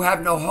 who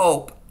have no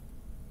hope.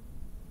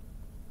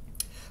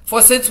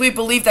 For since we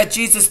believe that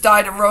Jesus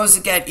died and rose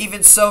again,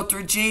 even so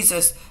through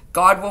Jesus,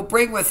 God will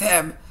bring with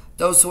him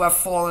those who have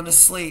fallen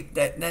asleep.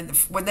 Then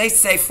when they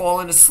say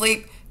fallen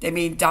asleep, they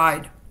mean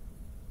died.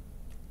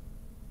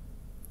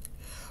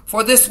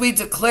 For this we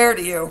declare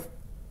to you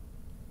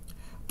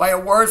by a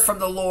word from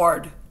the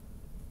Lord,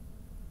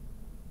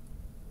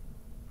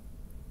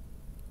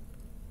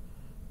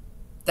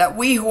 that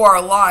we who are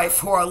alive,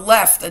 who are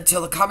left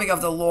until the coming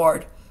of the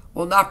Lord,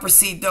 will not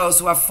precede those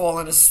who have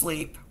fallen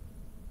asleep.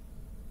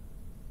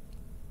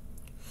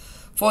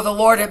 For the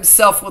Lord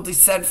himself will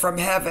descend from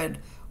heaven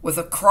with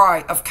a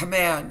cry of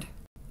command,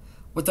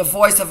 with the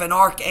voice of an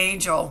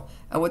archangel,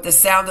 and with the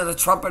sound of the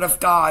trumpet of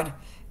God,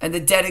 and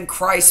the dead in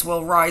Christ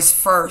will rise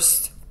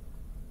first.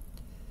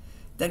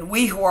 Then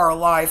we who are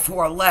alive, who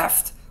are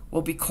left,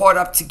 will be caught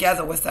up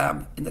together with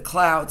them in the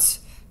clouds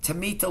to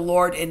meet the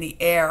Lord in the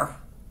air.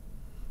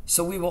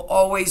 So we will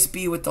always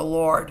be with the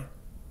Lord.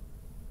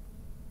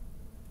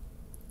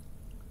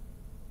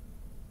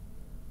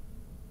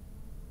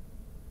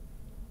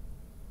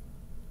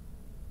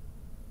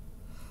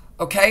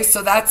 Okay,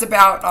 so that's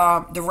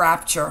about the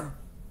rapture.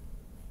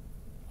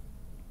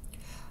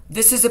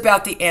 This is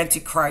about the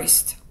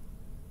Antichrist.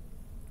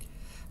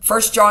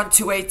 1 John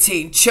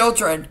 2:18.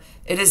 Children,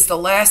 it is the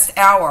last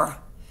hour,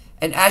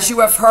 and as you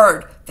have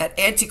heard that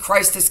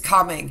Antichrist is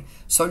coming,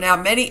 so now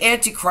many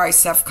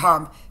Antichrists have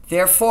come.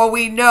 Therefore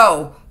we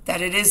know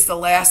that it is the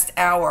last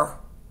hour.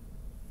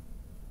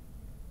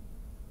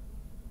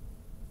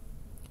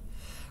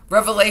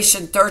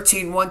 Revelation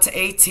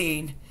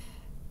 13:1-18.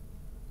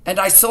 And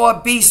I saw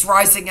a beast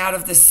rising out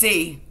of the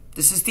sea.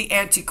 This is the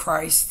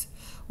Antichrist,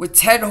 with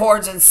 10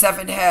 horns and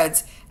 7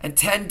 heads, and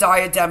 10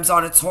 diadems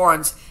on its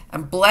horns,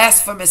 and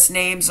blasphemous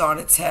names on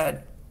its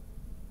head.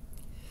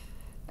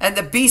 And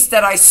the beast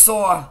that I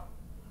saw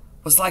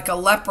was like a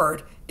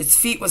leopard, its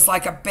feet was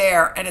like a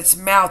bear, and its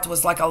mouth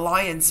was like a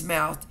lion's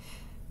mouth.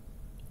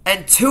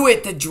 And to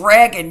it the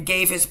dragon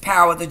gave his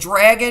power. The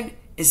dragon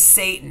is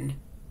Satan.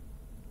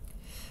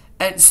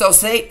 And so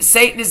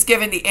Satan is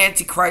given the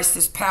Antichrist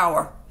his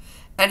power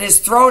and his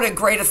throne and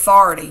great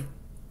authority.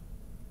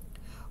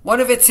 One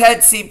of its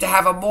heads seemed to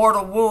have a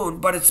mortal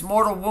wound, but its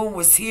mortal wound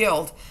was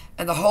healed,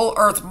 and the whole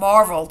earth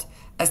marveled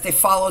as they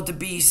followed the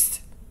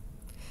beast.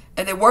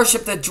 And they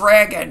worshipped the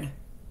dragon,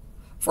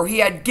 for he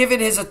had given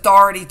his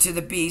authority to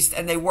the beast,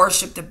 and they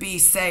worshipped the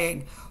beast,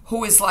 saying,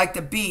 "Who is like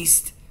the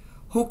beast?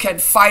 Who can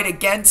fight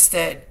against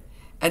it?"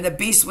 And the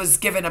beast was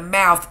given a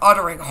mouth,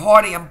 uttering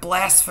haughty and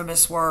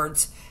blasphemous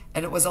words,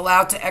 and it was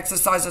allowed to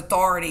exercise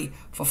authority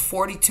for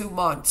 42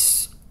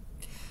 months.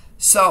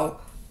 So,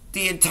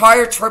 the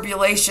entire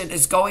tribulation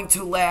is going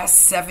to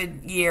last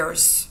 7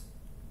 years.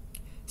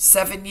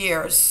 7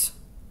 years.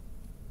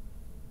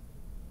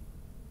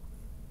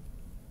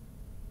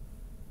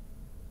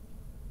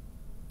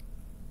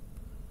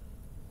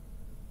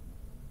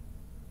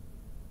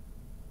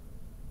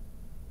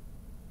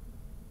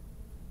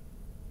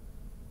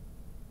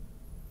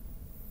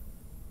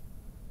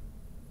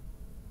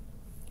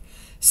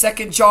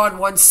 Second John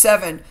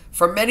 1:7,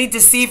 for many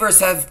deceivers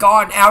have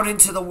gone out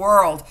into the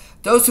world,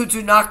 those who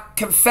do not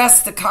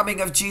confess the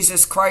coming of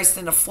Jesus Christ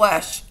in the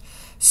flesh.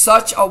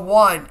 Such a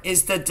one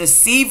is the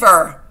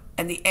deceiver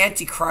and the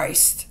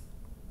Antichrist.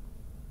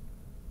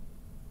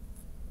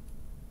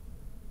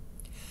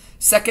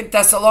 2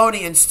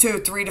 Thessalonians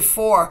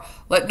 2:3-4,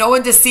 let no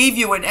one deceive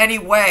you in any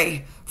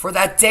way, for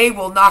that day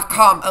will not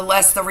come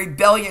unless the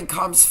rebellion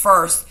comes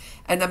first,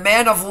 and the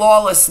man of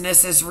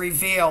lawlessness is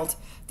revealed,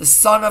 the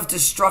son of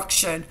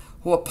destruction,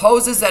 who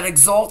opposes and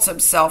exalts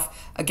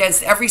himself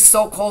against every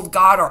so-called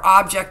God or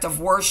object of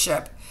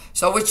worship.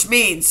 So which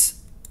means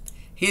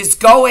he is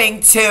going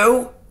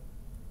to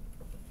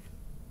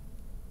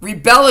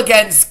rebel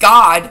against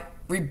God,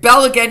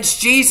 rebel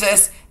against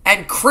Jesus,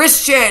 and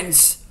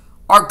Christians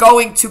are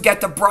going to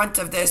get the brunt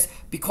of this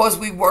because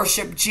we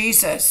worship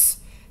Jesus.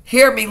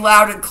 Hear me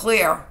loud and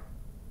clear.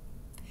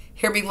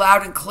 Hear me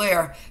loud and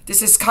clear.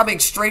 This is coming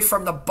straight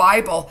from the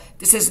Bible.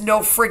 This is no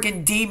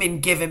friggin' demon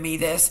giving me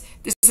this.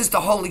 This is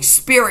the Holy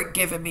Spirit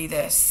giving me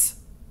this.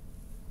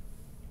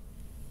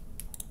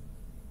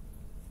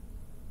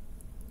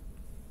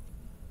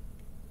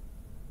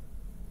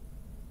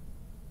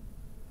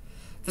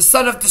 The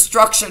son of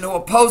destruction, who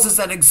opposes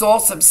and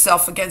exalts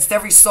himself against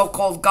every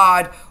so-called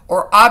God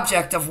or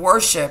object of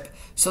worship,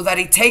 so that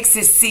he takes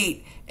his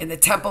seat in the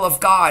temple of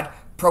God,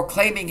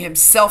 proclaiming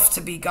himself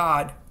to be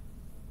God.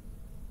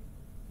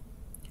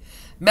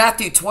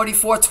 Matthew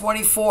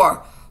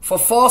 24:24, for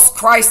false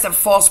Christ and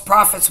false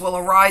prophets will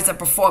arise and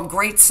perform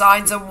great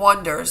signs and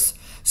wonders,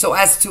 so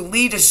as to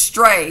lead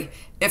astray,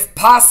 if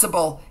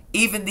possible,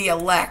 even the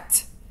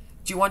elect.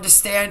 Do you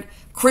understand?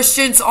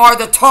 Christians are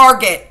the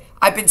target.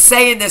 I've been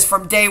saying this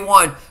from day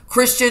one.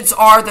 Christians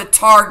are the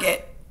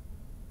target.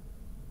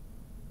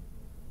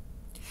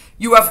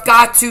 You have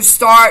got to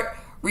start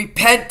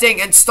repenting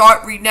and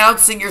start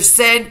renouncing your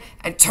sin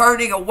and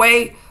turning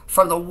away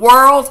from the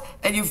world,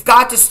 and you've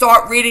got to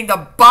start reading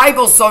the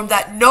Bible so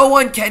that no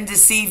one can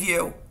deceive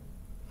you.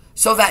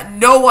 So that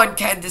no one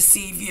can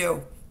deceive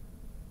you.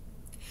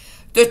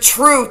 The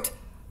truth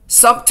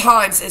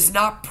sometimes is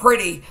not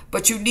pretty,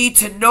 but you need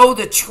to know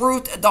the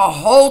truth, the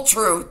whole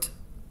truth,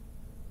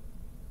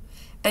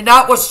 and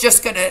not what's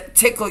just going to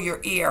tickle your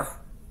ear.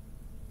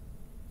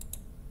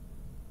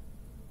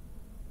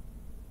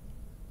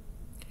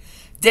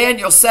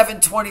 Daniel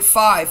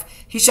 7:25,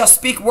 he shall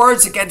speak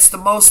words against the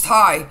Most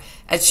High,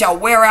 and shall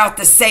wear out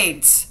the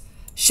saints.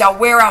 Shall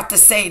wear out the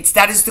saints.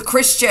 That is the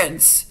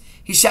Christians.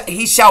 He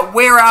shall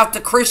wear out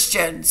the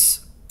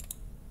Christians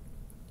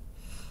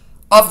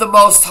of the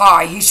Most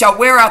High. He shall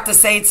wear out the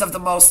saints of the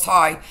Most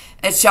High,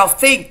 and shall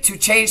think to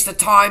change the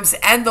times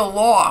and the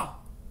law.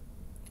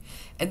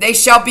 And they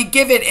shall be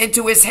given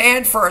into his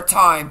hand for a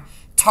time,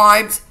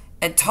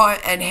 and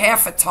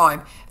half a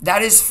time.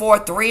 That is for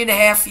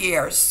 3.5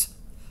 years.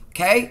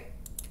 Okay?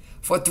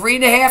 For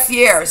 3.5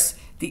 years,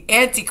 the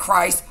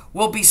Antichrist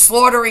will be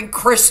slaughtering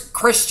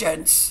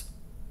Christians.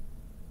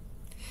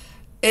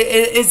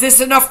 Is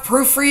this enough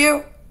proof for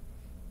you?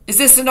 Is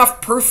this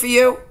enough proof for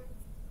you?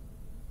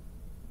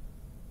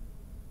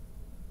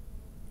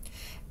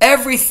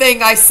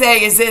 Everything I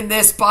say is in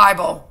this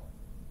Bible.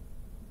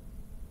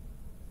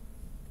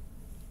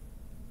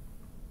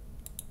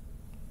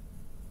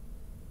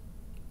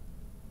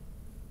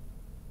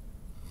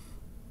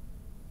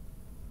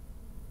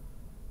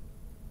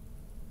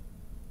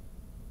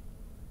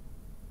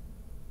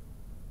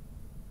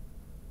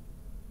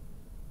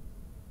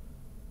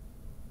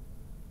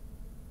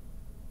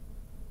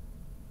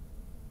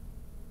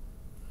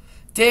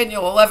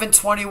 Daniel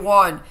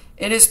 11:21,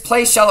 in his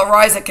place shall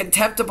arise a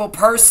contemptible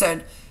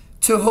person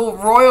to whom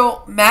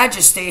royal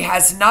majesty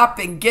has not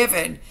been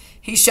given.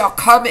 He shall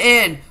come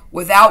in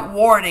without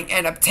warning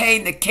and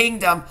obtain the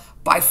kingdom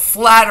by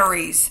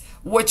flatteries,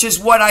 which is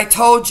what I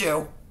told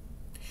you.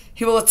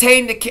 He will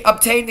obtain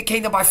the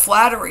kingdom by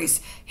flatteries.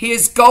 He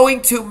is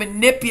going to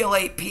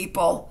manipulate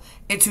people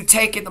into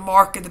taking the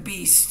mark of the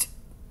beast.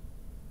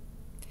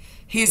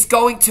 He's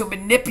going to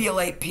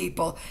manipulate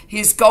people.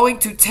 He's going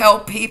to tell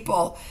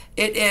people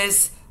it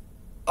is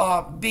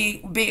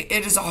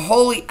it is a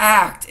holy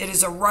act. It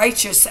is a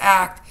righteous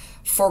act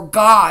for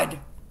God.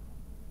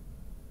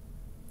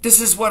 This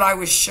is what I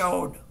was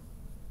shown.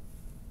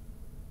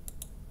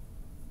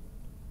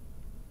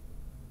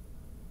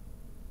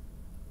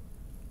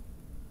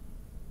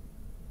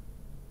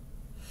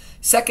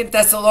 Second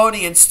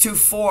Thessalonians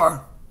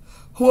 2:4.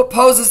 Who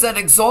opposes and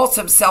exalts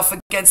himself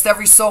against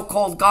every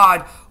so-called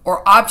God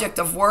or object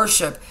of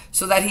worship,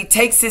 so that he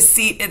takes his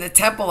seat in the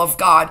temple of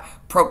God,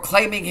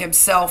 proclaiming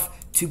himself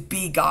to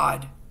be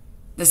God.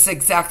 This is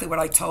exactly what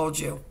I told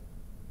you.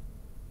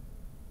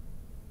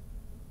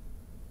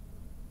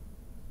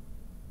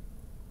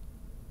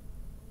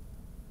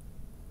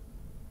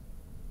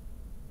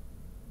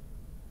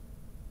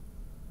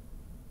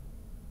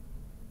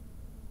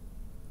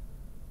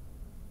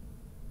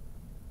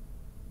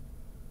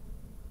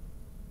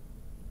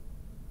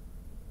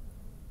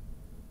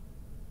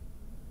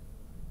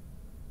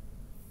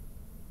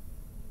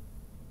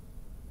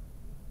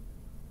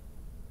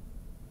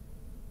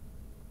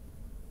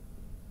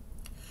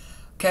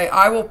 Okay,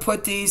 I will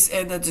put these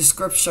in the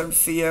description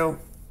for you.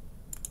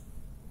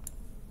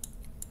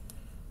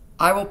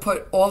 I will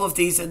put all of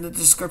these in the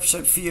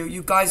description for you.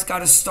 You guys got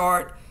to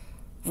start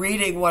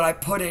reading what I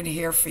put in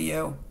here for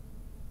you.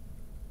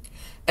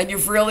 And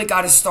you've really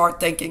got to start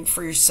thinking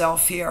for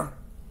yourself here.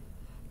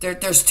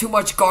 There's too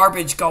much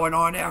garbage going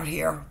on out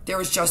here. There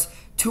is just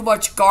too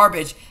much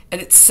garbage, and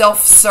it's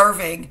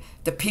self-serving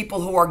the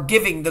people who are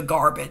giving the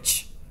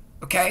garbage.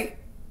 Okay?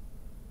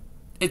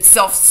 It's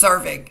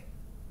self-serving.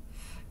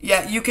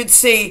 Yeah, you can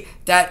see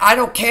that I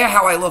don't care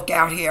how I look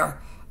out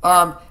here.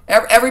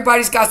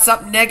 Everybody's got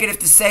something negative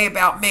to say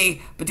about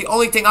me, but the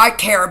only thing I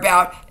care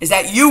about is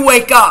that you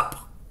wake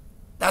up.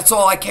 That's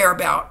all I care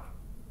about.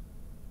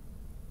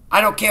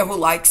 I don't care who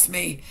likes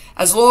me.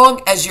 As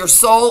long as your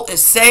soul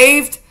is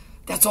saved,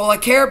 that's all I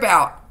care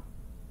about.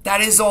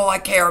 That is all I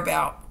care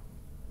about.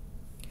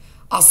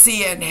 I'll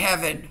see you in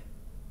heaven.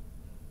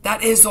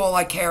 That is all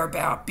I care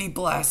about. Be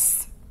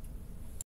blessed.